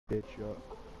bitch up.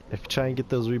 If you try and get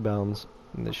those rebounds,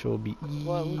 then this show will be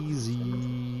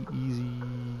easy,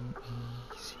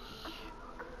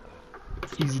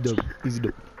 easy dub, easy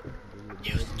dub.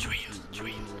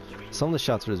 Some of the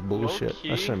shots are just bullshit.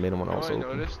 I should have made them when I was open.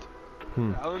 Noticed?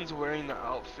 Alan's wearing the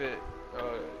outfit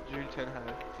June 10 had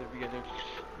at the beginning.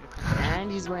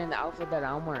 And he's wearing the outfit that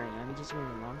I'm wearing. I'm just wearing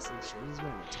a long sleeve shirt. He's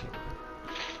wearing a tape.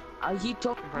 He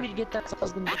told me to get that, so I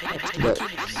was gonna get that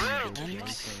tape.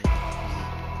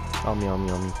 On me. Yeah.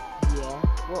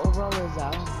 What overall is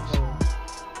that?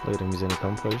 Look at him, he's gonna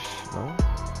come push. No?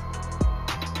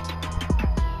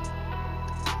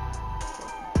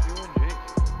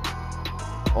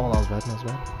 Oh, that was bad,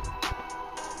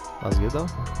 That was good though?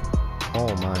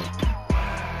 Oh my.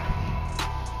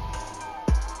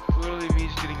 Literally me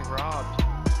just getting robbed.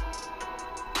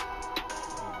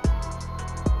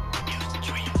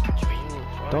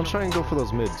 Don't try and go for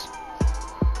those mids.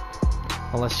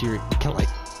 Unless you can, like,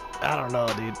 I don't know,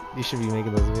 dude. You should be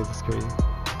making those mids, it's crazy.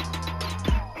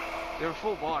 They were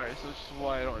full bars, so this is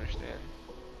why I don't understand.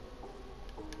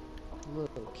 Low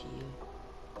key.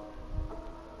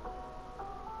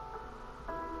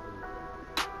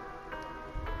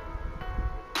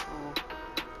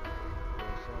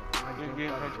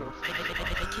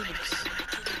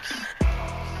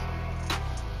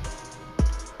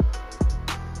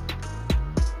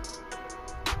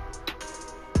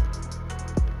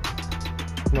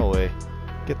 No way.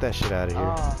 Get that shit out of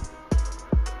here.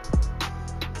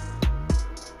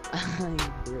 You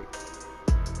brick.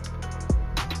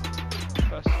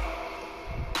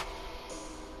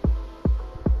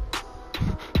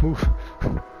 Move.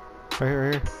 Right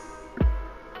here.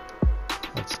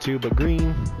 That's two, but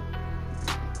green.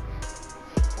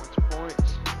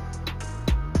 Points.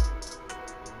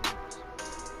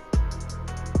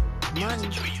 Money.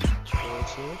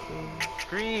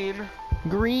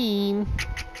 Green.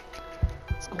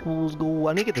 Let's go.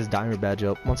 I need to get this diamond badge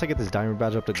up. Once I get this diamond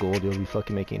badge up to gold, you'll be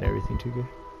fucking making everything too good.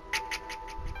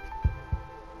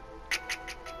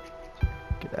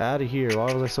 Get out of here.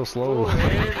 Why was I so slow?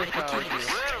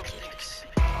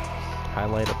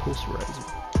 Highlight a posterizer.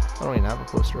 I don't even have a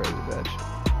posterizer badge.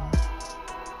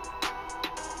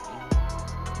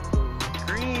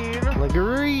 Green. Like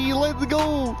green, let's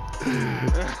go.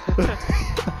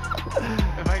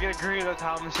 If I get a green, that's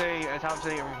how I'm saying it from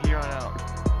here on out.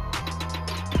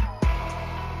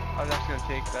 I was actually gonna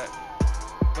take that.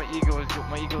 My ego is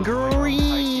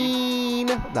green.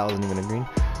 That wasn't even a green.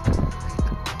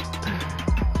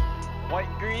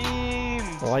 White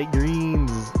greens. White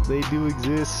greens, they do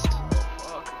exist. Oh,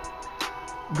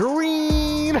 fuck.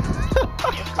 Green.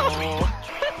 Let's go.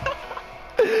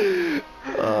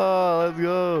 Oh, let's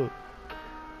go.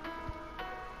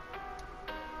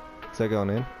 Is that going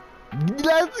in?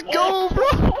 Let's go, bro.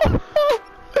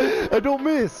 I don't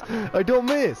miss.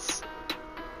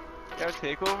 You have a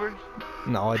takeover?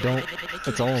 No, I don't.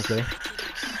 It's almost there.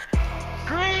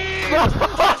 Green!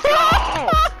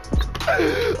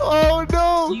 Oh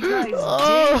no! You guys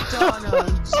dicked on him.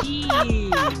 Jeez.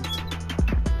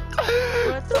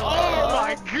 What the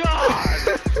my god!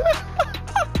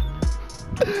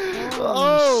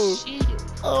 Shit.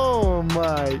 Oh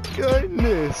my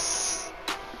goodness!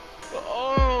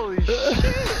 Holy shit!